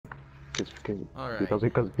All right. Because we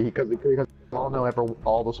all know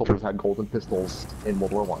all the soldiers had golden pistols in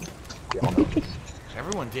World War One. We all know this.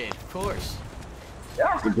 Everyone did, of course.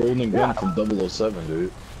 Yeah. The golden gun from 007,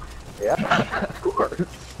 dude. Yeah, of course.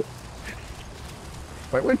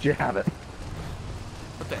 Why wouldn't you have it?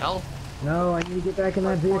 What the hell? No, I need to get back in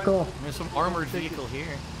that vehicle. There's some armored vehicle here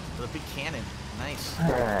with a big cannon. Nice.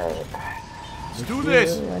 Alright. Let's do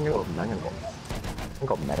this! I'm gonna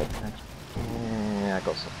go medic next. Yeah,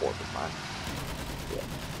 go support is fine.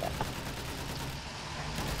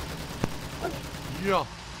 Yeah.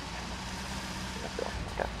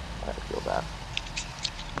 Okay, I feel that.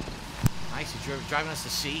 Nice, you're driving us to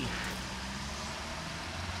sea.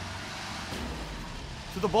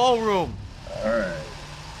 To the ballroom. Alright.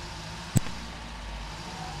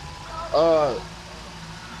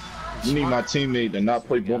 You need my teammate to not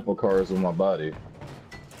play bumper cars with my body.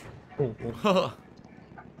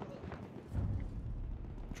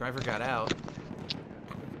 Driver got out.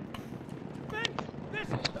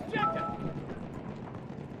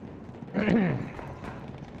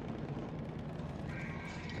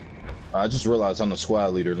 I just realized I'm the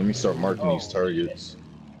squad leader. Let me start marking these targets.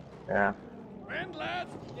 Yeah.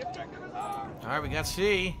 Alright, we got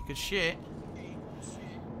C. Good shit.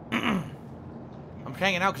 I'm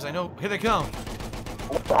hanging out because I know. Here they come.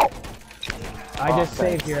 I just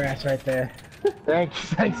saved your ass right there.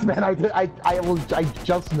 Thanks, man. I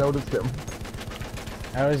just noticed him.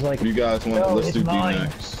 I was like, You guys want? No, Let's it's do D mine.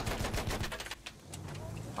 next.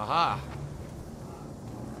 Aha.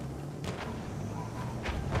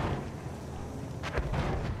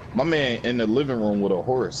 My man in the living room with a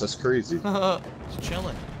horse. That's crazy. He's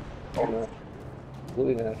chilling. Oh no.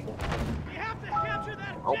 Really national. We have to capture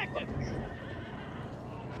that objective!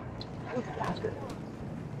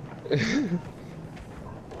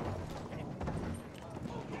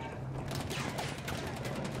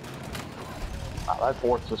 That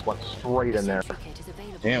horse just went straight in there.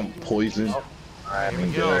 Damn, poison. Alright, Here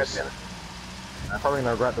we go. I'm probably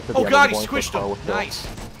gonna regret this. Oh god, he squished him! Nice.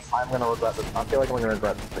 I'm gonna regret this. I feel like I'm gonna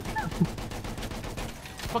regret this.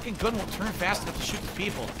 Fucking gun won't turn fast enough to shoot the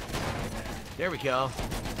people. There we go.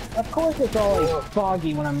 of course it's always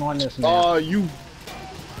foggy when I'm on this map. Oh, you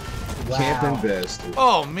Wow. camping bastard.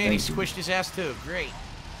 Oh man, he squished his ass too. Great.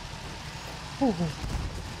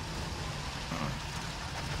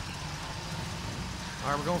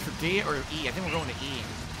 Alright, we're going for D or E? I think we're going to E.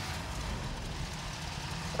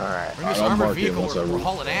 Alright. We're in this I'll armored mark it vehicle, once I we're root.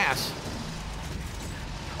 hauling ass.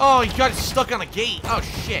 Oh, he got stuck on a gate. Oh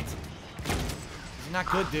shit. He's not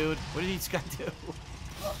good, dude. What did he just got to do?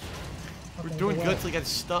 We're doing good till he got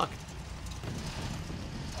stuck.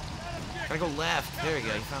 Gotta go left. There we go,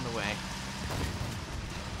 he found the way.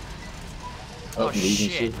 Oh losing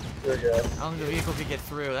shit. shit. I don't think the vehicle could get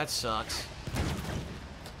through. That sucks.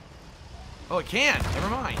 Oh, it can. Never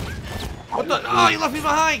mind. What the? Oh, you left me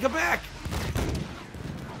behind. Come back.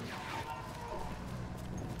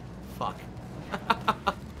 Fuck.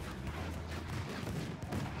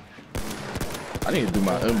 I need to do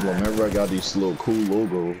my emblem. Remember, I got these little cool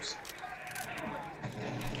logos.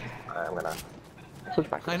 I'm gonna switch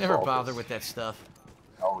back to I never assault. bother with that stuff.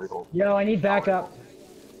 Yo, I need backup.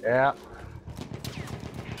 Yeah.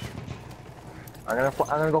 I'm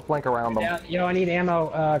gonna go flank around them. Yeah, yo, I need ammo,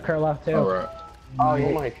 Kurla, too. All right. Oh,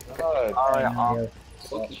 Oh my god. Alright,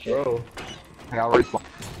 Bro, I'll respawn.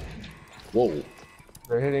 Whoa.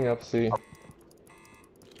 they're hitting up C.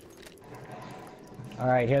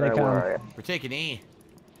 Alright, here they come. Alright, We're taking E.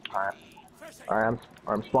 I'm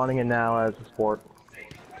spawning in now as a sport.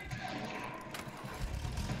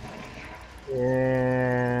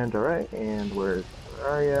 And alright, and where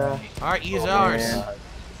are ya? Alright, E is ours. And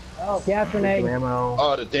Oh, gas some grenade. ammo.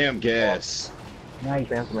 Oh, the damn gas.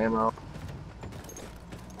 Nice. And some ammo.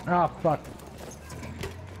 Oh, fuck.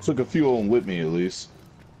 Took a few of them with me at least.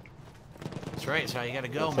 That's right, that's how you gotta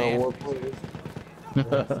go, That's man. how we're playing.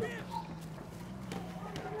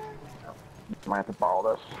 Might have to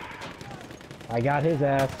borrow this. I got his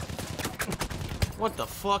ass. What the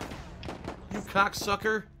fuck? You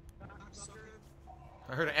cocksucker.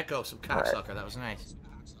 I heard an echo, some cocksucker. That was nice.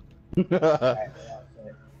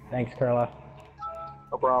 Thanks, Kurla.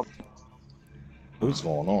 No problem. What's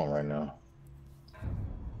going on right now?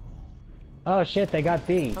 Oh shit, they got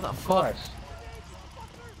B. How the Of fuck? course.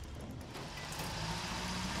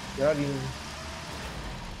 Got him.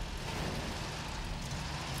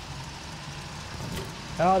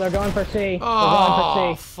 Oh, they're going for C. Oh, They're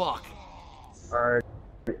going for C. fuck. Alright.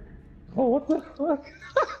 Oh, what the fuck?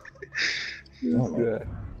 Yeah.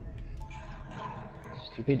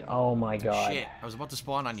 Stupid. Oh my god. Shit, I was about to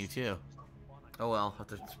spawn on you too. Oh well, I'll have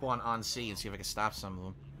to spawn on C and see if I can stop some of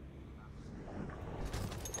them.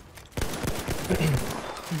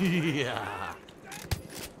 Yeah.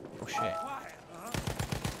 Oh shit.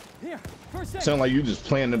 Here, first aid. Sound like you just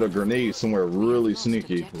planted a grenade somewhere really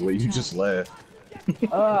sneaky. The way you just laughed. No,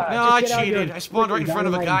 I cheated. I spawned right in front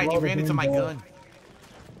of a guy and he ran into my gun.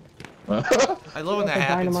 I love when that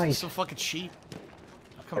happens. It's so fucking cheap.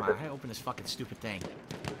 Oh, come on, I open this fucking stupid thing.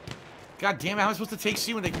 God damn it, how am I supposed to take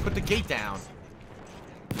C when they put the gate down?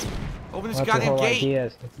 Open this goddamn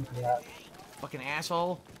gate. Fucking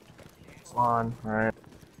asshole. Come on, alright.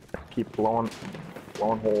 Keep blowing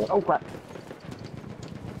holes. Oh crap.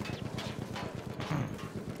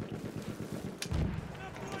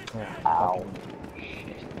 Ow.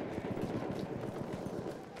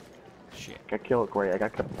 Shit. Got killed, great. I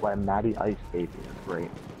got killed by a Matty Ice Baby. Great.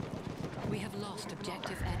 We have lost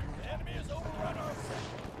objective Edward.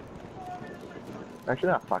 Actually,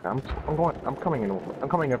 no, fuck. I'm coming in with my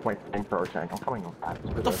flamethrower tank. I'm coming with that.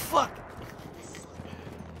 What the fuck?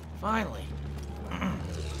 Finally.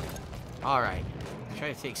 Alright.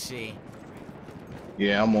 Try to take C.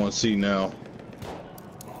 Yeah, I'm on C now.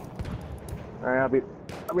 Alright,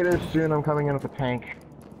 I'll be there soon. I'm coming in with a tank.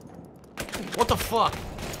 What the fuck?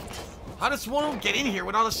 How does one of them get in here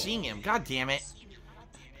without us seeing him? God damn it.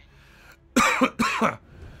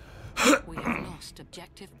 We have lost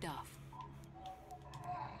objective Duff.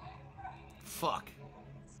 Fuck.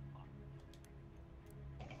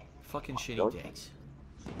 Fucking shitty days.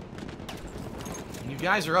 You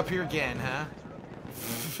guys are up here again, huh?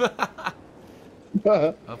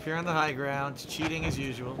 Up here on the high ground, cheating as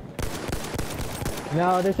usual.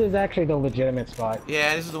 No, this is actually the legitimate spot.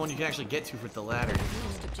 Yeah, this is the one you can actually get to with the ladder.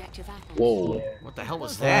 Lost objective Apple. Whoa. What the hell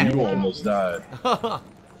was that? You almost died.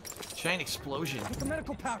 Giant explosion. The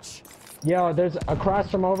medical pouch. Yo, there's across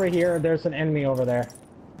from over here, there's an enemy over there.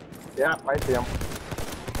 Yeah, I see him.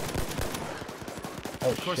 Oh,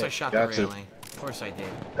 Of course shit. I shot Gotcha. the railing. Of course I did.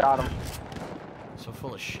 Got him. So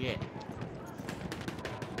full of shit.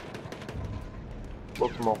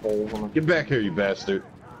 Look some more holes in the. Get back here, you bastard.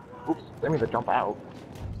 Oops, they need to jump out.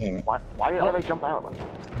 Damn. Why did they jump out?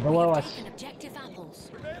 Below us. Taken objective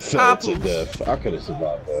apples. Fell to death. I could have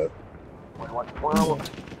survived that.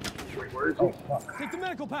 Where is he? Take the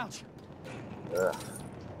medical pouch.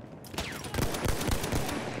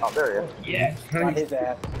 Oh, there he is. Yeah, got his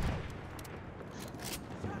ass.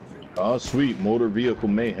 Oh, sweet. Motor vehicle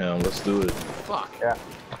mayhem. Let's do it. Fuck. Yeah.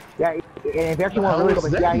 Yeah, and if you actually want to really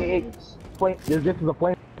go, this is a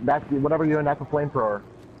flame. That's whatever you're doing. That's a flamethrower.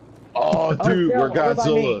 Oh, dude, we're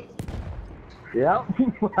Godzilla. Yeah.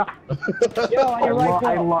 Yo, on your right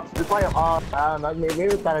I foot. love. It's like maybe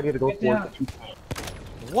it's a bad idea to go for it.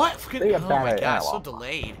 What? Fucking, They oh got my bad- god, yeah, so well.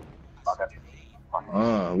 delayed.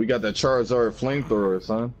 We got that Charizard flamethrower,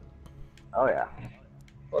 son. Oh yeah.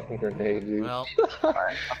 Fucking grenade, dude. Well,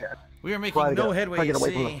 Alright. Okay. we are Try making to no get- headway try to at get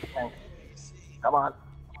away from C. the tank. Come on.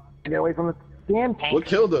 Get away from the damn tank. What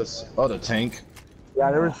killed us? Oh, the tank.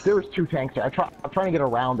 Yeah, there was two tanks there. I'm trying to get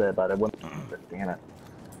around it, but it wouldn't. Damn it.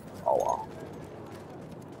 Oh well.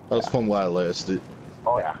 That was fun while it lasted.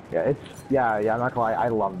 Oh yeah. Yeah. I'm not gonna lie. I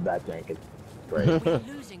love that tank. It's great. We are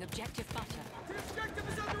losing objective butter.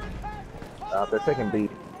 They're taking B.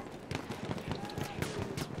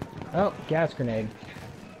 Oh, gas grenade.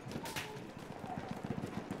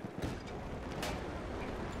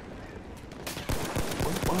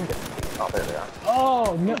 Oh, there they are.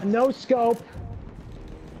 Oh, no scope.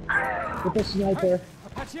 With the sniper.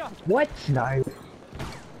 Patch you up. What? Nice.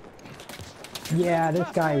 Yeah, this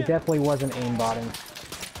guy definitely wasn't aimbotting.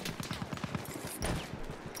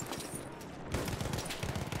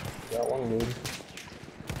 Got one dude.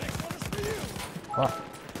 Oh.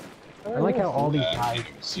 I like how all these guys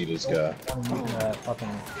See this guy. fucking.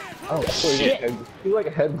 Oh He's shit! like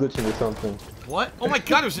a head glitching or something. What? Oh my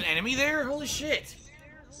god, there's an enemy there? Holy shit.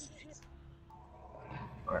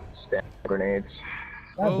 Alright, stand grenades.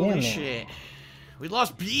 God damn Holy it. shit. We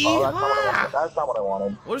lost B? Oh, that's not what I wanted. That's not what I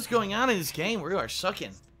wanted. What is going on in this game? We are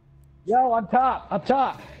sucking. Yo, up top, up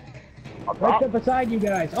top, right up beside you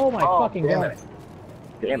guys. Oh my fucking damn god! it.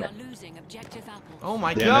 Damn We it. are losing objective apples. Oh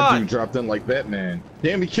my Damn, that dude god. dropped in like Batman.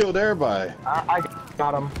 Damn, he killed everybody. I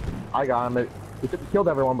got him. I got him. He killed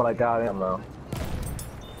everyone, but I got him though.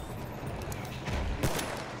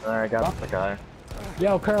 Alright, got the guy.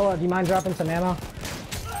 Yo, Curla, do you mind dropping some ammo?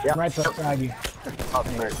 Yeah. Right beside you. Oh,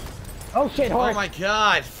 sorry. Oh shit, horse! Oh my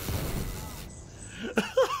god.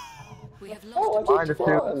 We have lost Behind us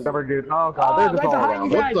too. Cover dude. Oh god, they're Oh, just right all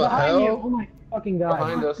behind you around. guys, What the behind you! hell? Oh my fucking god!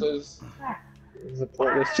 Behind us is...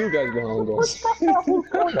 There's two guys behind us. What's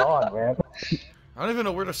going on, man? I don't even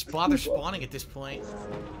know where to bother spawning at this point.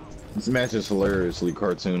 This match is hilariously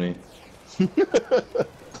cartoony.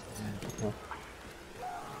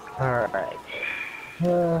 Alright.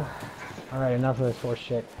 Alright, enough of this horse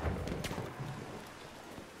shit.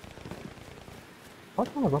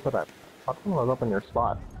 Patron was up at that. Patron was up in your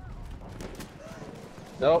spot.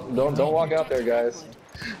 Nope, don't walk out there, guys.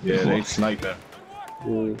 Yeah, they sniping.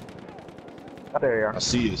 Oh, there you are. I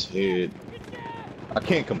see his head. I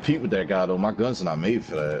can't compete with that guy though. My gun's not made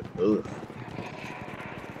for that. Ugh.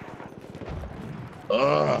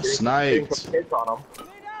 Ugh, sniped. Hits on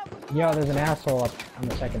him. Yo, there's an asshole up on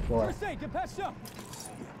the second floor. First aid, get patched up.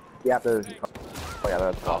 Yeah, there's. Oh yeah,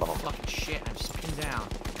 that's all of them. Fucking shit, I'm just pinned down.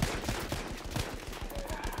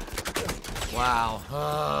 Wow.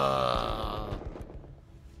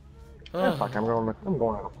 Yeah, fuck, I'm going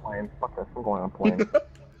on a plane. Fuck this, I'm going on a plane.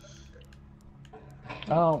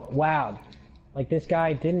 Oh, wow. Like, this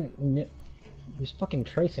guy didn't... He was fucking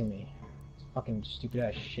tracing me. Fucking stupid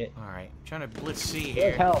ass shit. Alright, trying to blitz C Need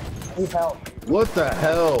here. help. Need help. What the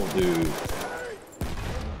hell, dude?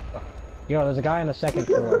 Yo, there's a guy on the second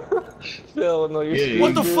floor. Phil, no, you're Yeah,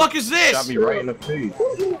 What the fuck is Shot this? me right in the face.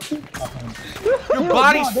 Your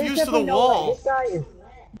body's fused to the wall. This guy is...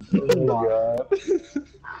 Oh, God.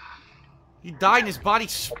 He died and his body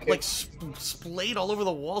like splayed all over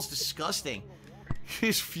the walls. Disgusting.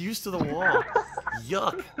 He's fused to the wall.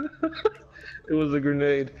 Yuck. It was a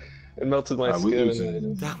grenade. It melted my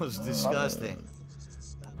skin. That was disgusting.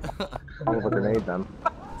 That was a grenade then.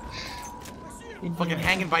 Fucking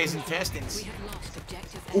hanging by his intestines. We have lost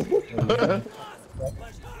objective Edward.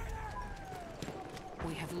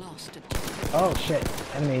 We have lost objective. Oh, shit.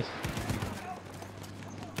 Enemies.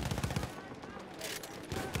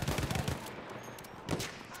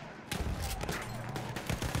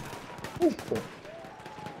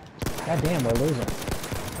 God damn, we're losing.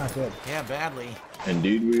 Not good. Yeah, badly.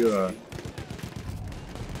 Indeed we are.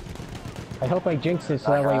 I hope I jinx this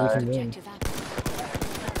so that way we can win. Objective Edward.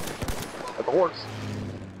 At the horse.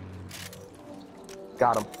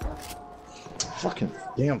 Got him. Fucking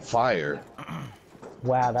damn fire.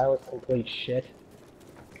 Wow, that was complete shit.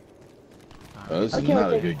 This I is can't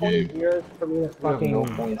not a take good 20 game. years for me to fucking no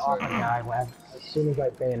points off a right now. guy as soon as I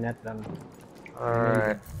bayonet them.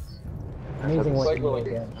 Alright. Amazing what like you we're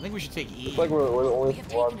can like- do. I think we should take E. It's like we're the We only have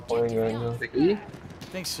squad taken playing right now. objective E? I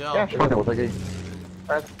think so. Yeah, sure, we'll take it.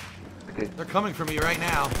 Alright. Okay. They're coming for me right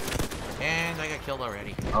now. And I got killed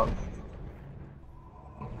already. Oh.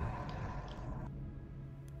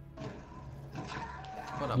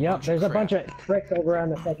 What Yep, there's a crap. bunch of tricks over on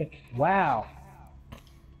the second. Wow.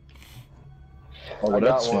 Oh, well, I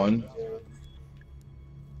got that's one. fun.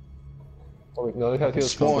 Oh, wait, no, they have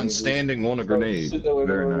heals Spawn company. standing on a grenade. Sit down,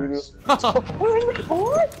 Very whatever we nice.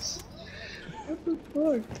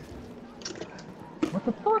 What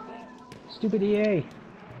the fuck? Stupid EA.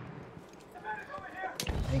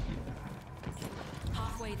 Thank you.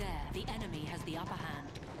 Halfway there, the enemy has the upper hand.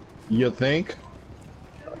 You think?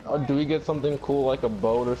 Do we get something cool like a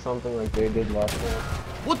boat or something like they did last time?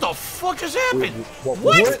 What the fuck has happened?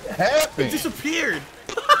 What It happened? disappeared.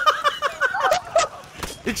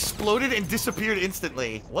 Exploded and disappeared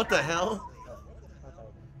instantly. What the hell?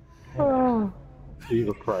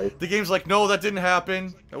 Jesus Christ. The game's like, no, that didn't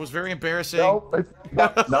happen. That was very embarrassing. Nope,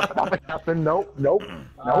 it's nothing happened. Nope, nope,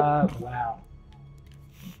 nope. Wow.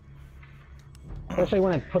 Especially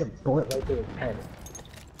when I put a bullet right through his head.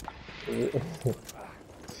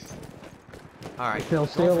 Alright, Phil,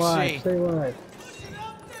 stay go for alive, C. stay alive.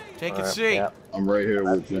 Take it Alright, C. yeah. I'm right here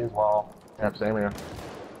with As you. well. Yeah, same here.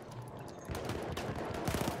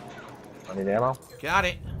 I need ammo. Got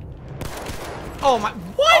it. Oh my, Oh,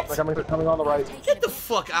 what? they're coming on the right. Get the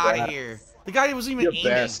fuck out of here. The guy wasn't even You aiming.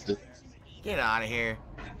 bastard. Get out of here.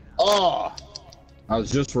 Oh! I was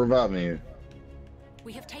just reviving you.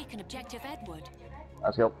 We have taken objective Edward.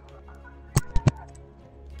 Let's go.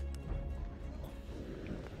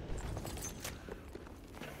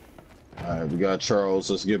 Alright, we got Charles.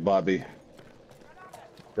 Let's get Bobby.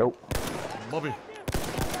 Nope. Bobby.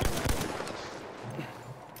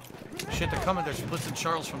 Shit, they're coming. There's Blitz and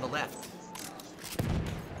Charles from the left.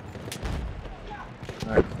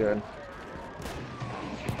 Alright, good.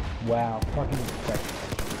 Wow, fucking sick.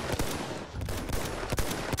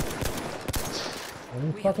 I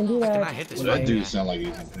didn't fucking do that. Can I hit this That guy? dude sound like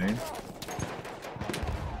he's in pain.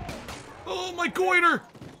 Oh, my goiter!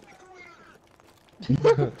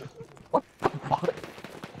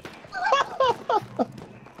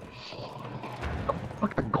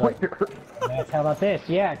 Yes, how about this?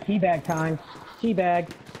 Yeah, teabag time. Teabag.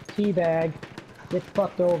 Teabag. Get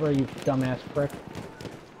fucked over, you dumbass prick.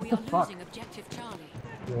 We are fuck? losing objective Charlie.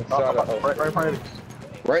 Right in front of you.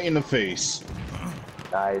 Right in the face.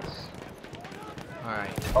 Nice.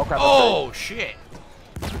 Alright. Oh, crap. Oh, shit.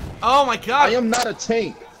 Oh, my I God. am not a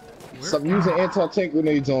tank. Stop using anti-tank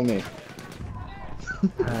grenades on me.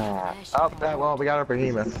 Oh, well, we got our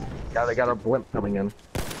behemoth. They got our blimp coming in.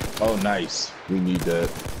 Oh, nice. We need that.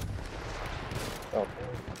 Oh,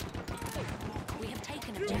 We have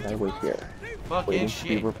taken I objective. was here. Fucking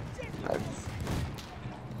shit. What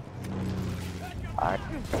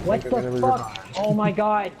the fuck? Oh my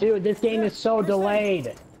god, dude, this game is so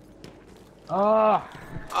delayed. Oh,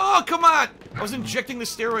 Oh, come on! I was injecting the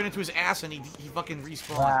steroid into his ass and he fucking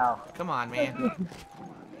respawned. Wow. Come on, man.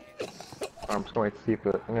 I'm just going to see if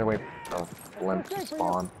I'm gonna wait for blimp to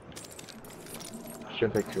spawn.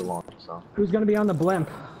 Shouldn't take too long, so. who's gonna be on the blimp?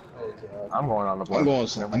 I'm going on the blimp.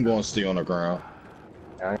 I'm going to stay on the ground.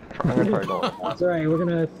 Yeah, I'm gonna try to go. It's alright, we're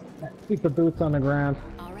gonna keep the boots on the ground.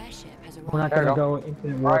 Our airship has We're not arrived. gonna go into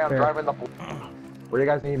Alright, I'm warfare. driving the blimp. Where do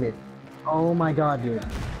you guys need me? Oh my god, dude.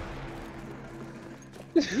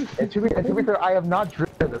 And to be fair, I have not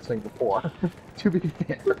driven this thing before. To be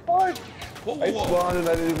fair. What? Whoa, I whoa, whoa. spawned and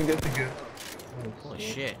I didn't even get to get. Holy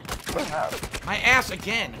shit. My ass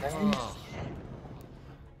again! Oh.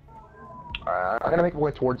 Alright, I'm gonna make my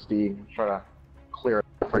way towards D. Try to clear it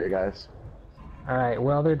for you guys. Alright,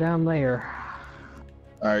 well, they're down there.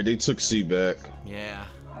 Alright, they took C back. Yeah.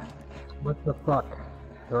 What the fuck?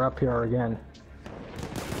 They're up here again.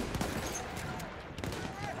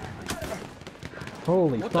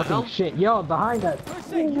 Holy What the fucking hell? shit. Yo, behind us!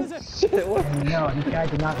 First aid, use it. Shit, what? No, these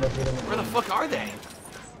guys did not legitimate. Where the fuck are they?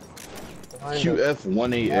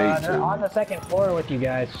 QF188. They're on the second floor with you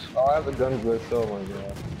guys. Oh, I have a gun glitch. Oh my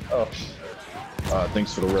god. Oh shit.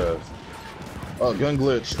 Thanks for the rev. Oh, gun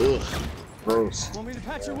glitch. Ugh. Gross. Want me to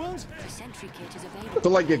patch your wounds? The sentry kit is I available.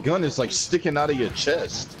 feel like your gun is like sticking out of your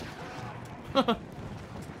chest.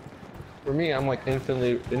 For me, I'm like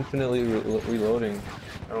infinitely reloading.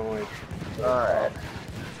 I don't like. Alright.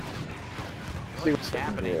 What's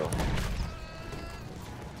happening?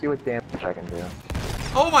 See what damage I can do.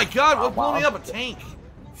 Oh my god, what blew wow. me up? A tank!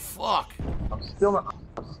 Fuck. I'm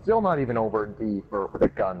still not even over D for the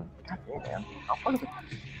gun. God damn, man. How far is it?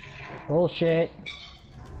 Bullshit.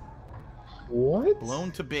 What?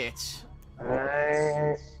 Blown to bits.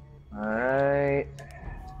 Alright. Alright.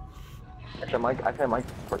 Actually, I think I might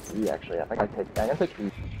for D, actually. I think I take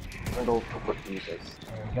D. I'm gonna go for D. There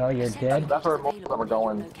you go, you're dead. That's where most of them are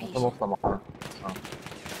going. Most of them are. So.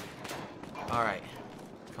 Alright.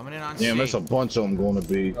 Coming in on Damn, C. that's a bunch of them going to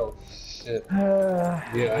be. Oh shit.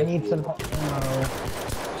 I I need see some. it.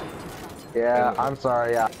 Yeah, I'm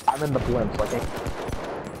sorry. Yeah, I'm in the blimp, so I can't.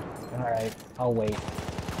 Alright, I'll wait.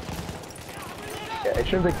 Yeah, it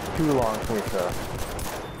shouldn't take too long for me to.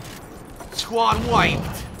 Squad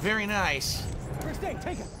wiped. Very nice. First aid,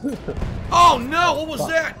 take it. Oh no, what was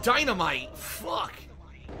that? Dynamite. Fuck.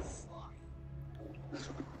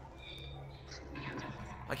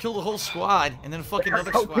 I killed the whole squad, and then fucking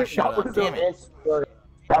another squad showed up. Damn it.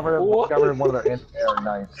 Got rid of one of their air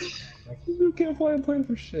knives. You can't fly a plane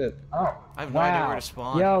for shit. Oh, I have no idea where to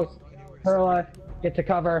spawn. Yo, Perla, get to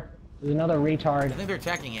cover. There's another I retard. think they're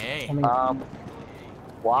attacking A. coming.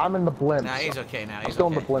 Well, I'm in the blimp. Nah, he's okay now. I'm He's still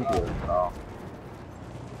in okay. the blimp here. So.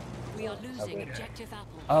 We are losing objective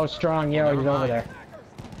Apple. Oh, strong. Yo, Never he's over mind. there.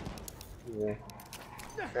 Yeah.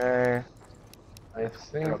 Okay. I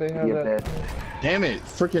think they have Be a that. bit. Damn it,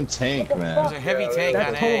 freaking tank, There's man. a heavy tank on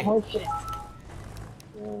That's total A. bullshit.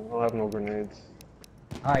 I don't have no grenades.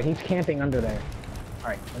 Alright, he's camping under there.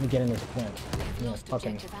 Alright, let me get in this plant. I'm gonna Lost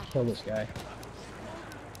fucking objective Apple. kill this guy.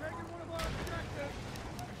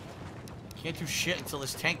 Can't do shit until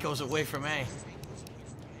this tank goes away from A.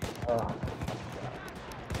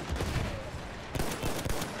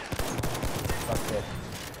 Fuck this.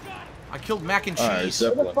 I killed mac and Alright, cheese.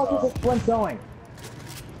 Where the Zeppelin. fuck is this blimp going?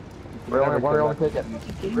 We're only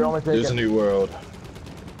taking. We're only taking. Disney World.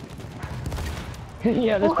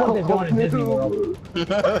 Yeah, this blimp is going to Disney World.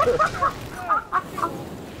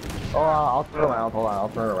 Oh, I'll turn around. Hold on, I'll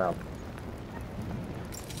turn around.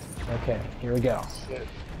 Okay, here we go.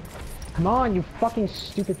 Come on, you fucking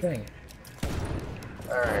stupid thing.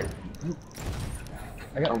 Alright.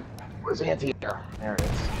 I got. Where's the anti-air? There it is.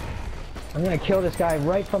 I'm gonna kill this guy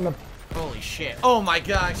right from the. Holy shit. Oh my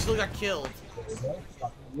god, I still got killed.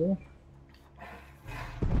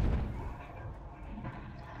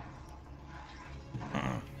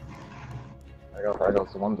 There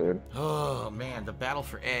goes the one dude. Oh man, the battle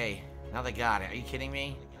for A. Now they got it. Are you kidding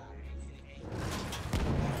me?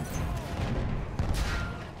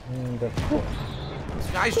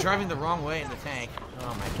 This guy's driving the wrong way in the tank.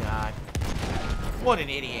 Oh my god. What an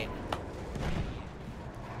idiot.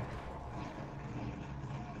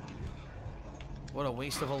 What a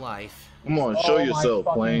waste of a life. Come on, show yourself,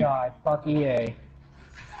 my fucking plane. God, fuck EA.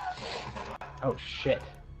 Oh shit.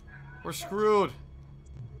 We're screwed.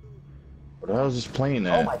 What the hell is this plane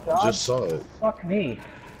at? Oh my God. Just saw it. Fuck me.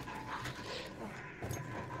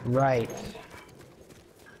 Right.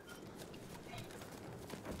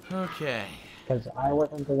 Okay. Because I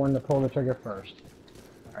wasn't the one to pull the trigger first.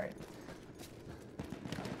 Alright.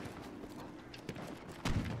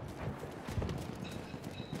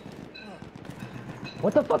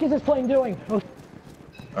 What the fuck is this plane doing? Oh.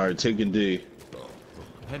 Alright, taking D.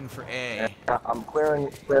 I'm heading for A. Yeah, I'm clearing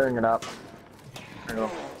it up. There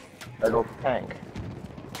goes the tank.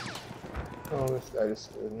 Oh, this guy just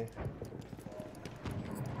scared me.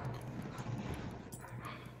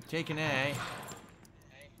 Taking A.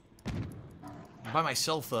 By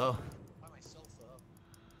myself though.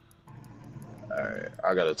 Alright,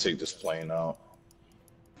 I gotta take this plane out.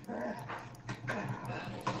 There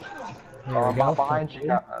we go. Behind you.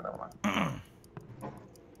 No, never mind.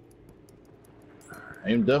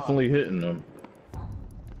 I'm definitely hitting them.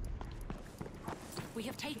 We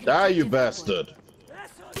have taken Die, you objective bastard!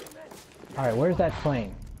 Alright, where's that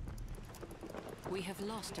plane? Edward. We have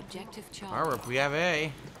lost objective charge. Alright, we have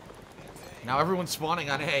A. Now everyone's spawning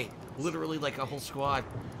on A. Literally like a whole squad.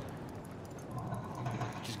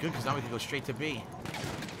 Which is good because now we can go straight to B.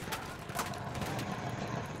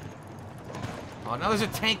 Oh, now there's a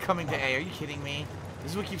tank coming to A. Are you kidding me?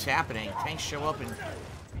 This is what keeps happening. Tanks show up and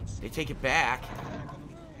they take it back.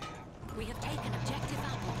 We have taken objective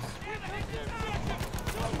apples.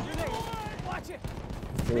 Watch it.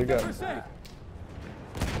 Here we go.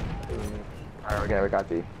 Alright, we got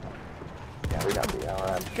B. Yeah, we got B.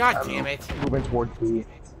 Alright. God damn it. Moving towards B.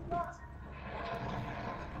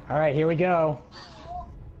 Alright, here we go.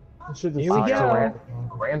 Here Here we go.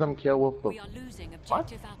 Random kill with the. We are losing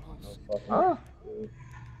objective apples. Huh?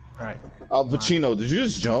 Alright. Al Pacino, did you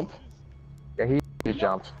just jump? Yeah, he just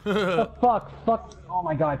jumped. Fuck. Oh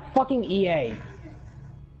my god. Fucking EA.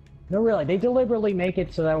 No, really. They deliberately make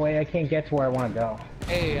it so that way I can't get to where I want to go.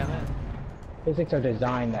 Hey, I'm in. Physics are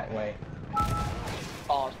designed that way.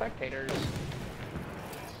 All spectators.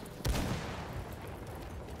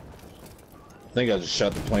 I think I just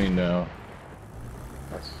shot the plane down.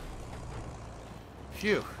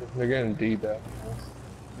 Phew. They're getting D back.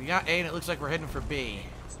 We got A and it looks like we're heading for B.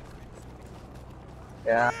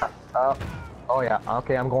 Yeah. Oh yeah.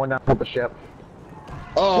 Okay, I'm going down with the ship.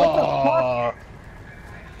 Oh!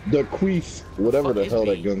 The queef, whatever Fuck the is hell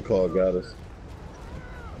B? that gun call got us.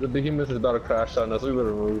 The behemoth is about to crash on us. We better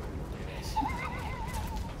move.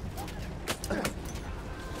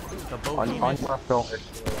 The boat On demon. my film.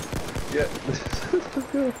 Yeah.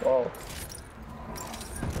 Oh.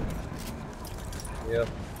 Yep.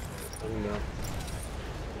 No.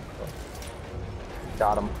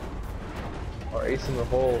 Got him. Our ace in the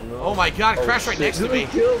hole. No. Oh my god, it crashed right shit. next to me.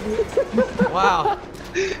 Killed me. Wow.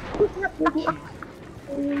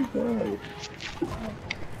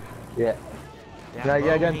 Yeah. That Yeah,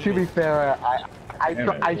 boat again, to be demon. fair,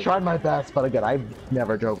 I tried my best, but again, I've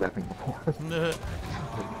never drove that thing before.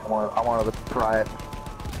 I wanted to try it.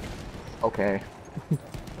 Okay.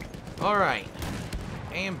 Alright.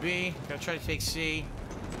 A and B. Gonna try to take C.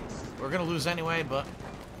 We're gonna lose anyway, but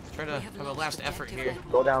try to have a last effort here.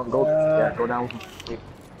 Go down, yeah, go down.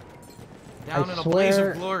 Down I in a blaze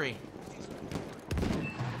swear- of glory.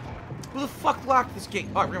 Who the fuck locked this gate?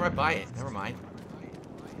 Oh, we're right by it. Never mind.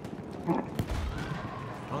 I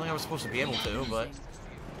don't think I was supposed to be able to, but...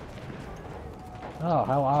 Oh,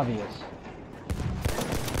 how obvious.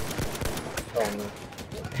 Oh no.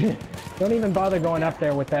 Don't even bother going up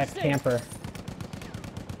there with that camper.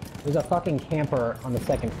 There's a fucking camper on the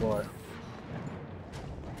second floor.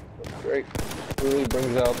 Great. Really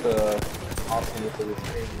brings out the awesomeness of this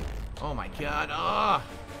game. Oh my god, ah!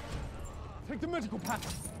 Take the medical pack.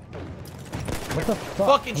 What the fuck?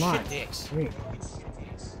 Fucking Come shit on. dicks. Wait.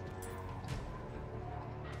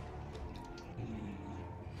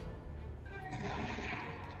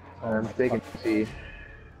 I'm taking C.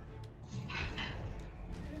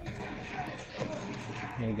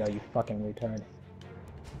 There you go, you fucking retard.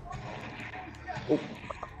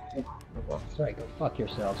 That's right, go fuck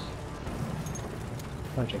yourselves.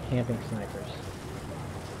 Bunch of camping snipers.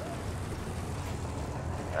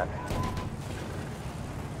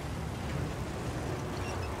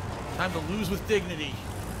 Time to lose with dignity.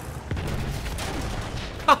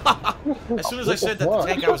 As soon as I said that the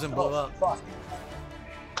tank I was in blew up.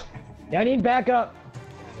 Yeah, I need backup!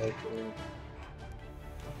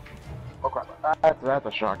 Oh crap, that's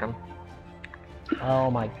a shotgun.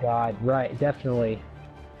 Oh my god, right, definitely.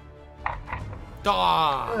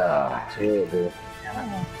 Ah! Terrible.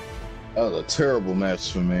 That was a terrible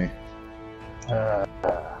match for me.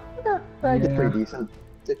 I did pretty decent.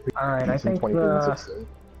 Alright, I think 23 and 16.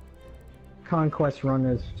 conquest run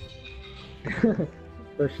is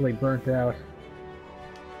especially burnt out.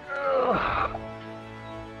 I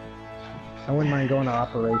wouldn't mind going to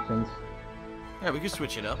operations. Yeah, we can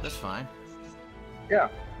switch it up. That's fine. Yeah.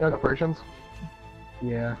 Operations.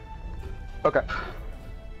 Yeah. Okay.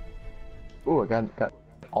 Ooh, I got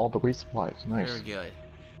all the resupplies. Nice. Very good.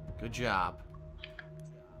 Good job.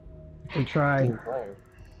 We tried.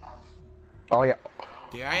 Oh yeah.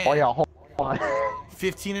 There I am. Oh yeah. Hold on.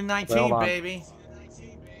 15 and 19, Hold on. baby.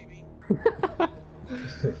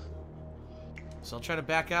 So I'll try to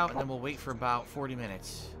back out, and then we'll wait for about 40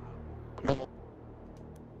 minutes.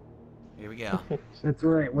 Here we go. That's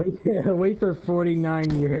right. Wait for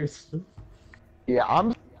 49 years Yeah,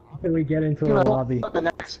 I'm until we get into the gonna lobby. let the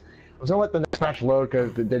next. I was gonna let the next match load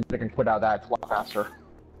because then they can put out that a lot faster.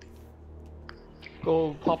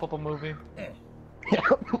 Go pop up a movie. Yeah.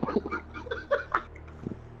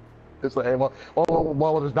 It's like,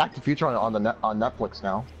 well, there's Back to the Future on Netflix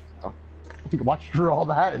now. So you can watch through all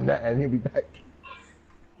that and he'll be back.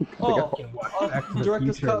 Oh, Back to the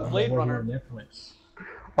Director's Future Cut on Blade over Runner. Netflix.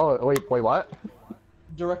 Oh wait, what?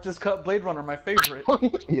 Director's Cut Blade Runner, my favorite.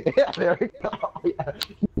 Yeah, there you go. Yeah.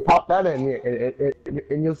 Pop that in,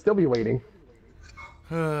 and you'll still be waiting.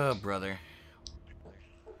 Oh, brother.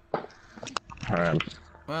 Alright.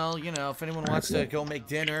 Well, you know, if anyone wants to go make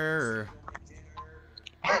dinner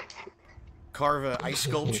or carve a ice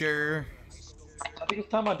sculpture. I think it's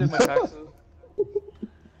time I did my taxes.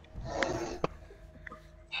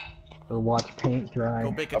 Or watch paint dry.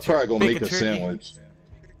 Go bake a I'll probably go make a turkey. sandwich.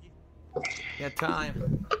 Yeah,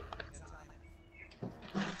 time.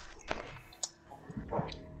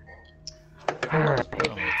 Oh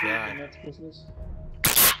my god.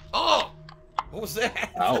 Oh! What was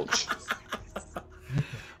that? Ouch.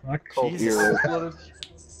 Fuck. Oh, Jesus. dear.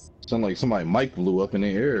 Sound like somebody mic blew up in the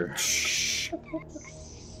air.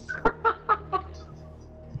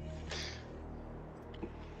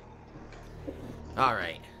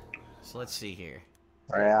 Alright. So let's see here.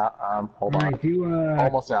 Yeah, hold on. Alright, do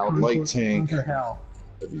Almost out. Light tank. Conquer Hell.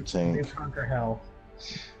 Every tank. Do Conquer Hell.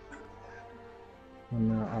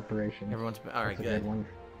 On operation. Everyone's alright, That's a good. one.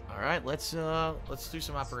 Alright, let's do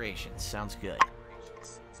some operations. Sounds good.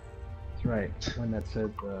 That's right. One that says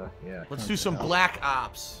yeah. Let's Conquer do some Hell. Black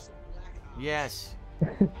Ops. Yes.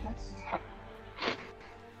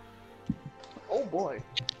 Oh boy.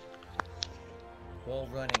 Wall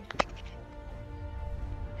running.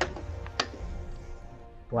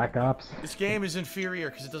 Black Ops. This game is inferior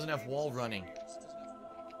because it doesn't have wall running.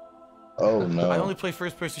 Oh no. I only play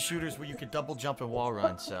first-person shooters where you can double jump and wall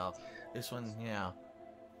run, so this one, yeah.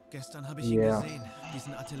 Gestern habe ich ihn gesehen,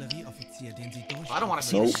 diesen Artillerieoffizier, den Sie durch. I don't want to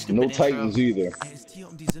see No, this stupid no intro. Titans either. Ist hier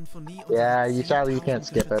die Sinfonie Yeah, you sadly you can't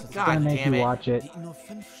skip it. God Gonna make damn you it. watch it. Die in nur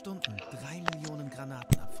 5 Stunden 3 Millionen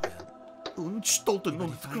Granaten abfeuern. Und Stolten Über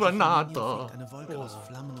die und feindliche Linie Granate. fegt eine Wolke aus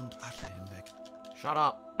Flammen und Asche hinweg. Shut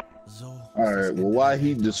up. So. Alright, well while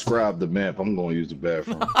he described the map, I'm gonna use the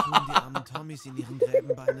bathroom. Tun die armen Tommys in ihren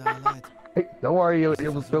Gräben beinahe leid. Hey, don't worry,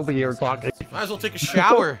 you'll still be here talking. Might as well take a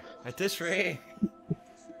shower at this rate.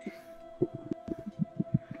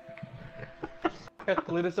 Got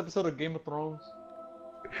the latest episode of Game of Thrones.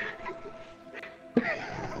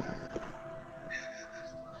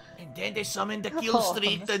 And then they summoned the kill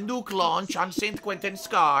streak, the nuke launch on St. Quentin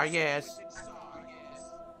Scar, yes.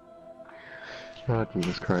 Oh,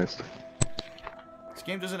 Jesus Christ. This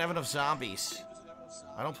game doesn't have enough zombies.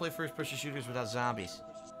 I don't play first-person shooters without zombies.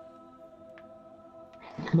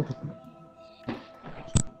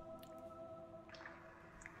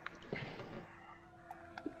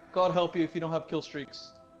 God help you if you don't have kill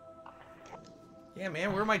streaks. Yeah,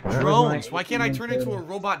 man, where are my drones? Why can't I turn into a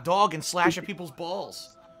robot dog and slash at people's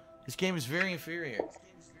balls? This game is very inferior.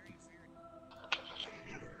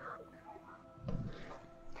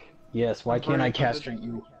 Yes, why can't I castrate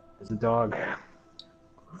you as a dog?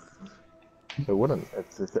 It wouldn't. It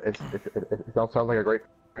sounds like a great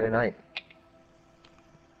Friday night.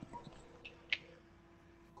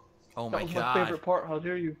 Oh That my was god. my favorite part. How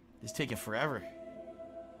dare you? It's taking forever.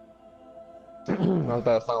 Not as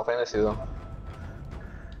bad as Final Fantasy though.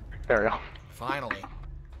 There we go. Finally.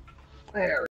 There.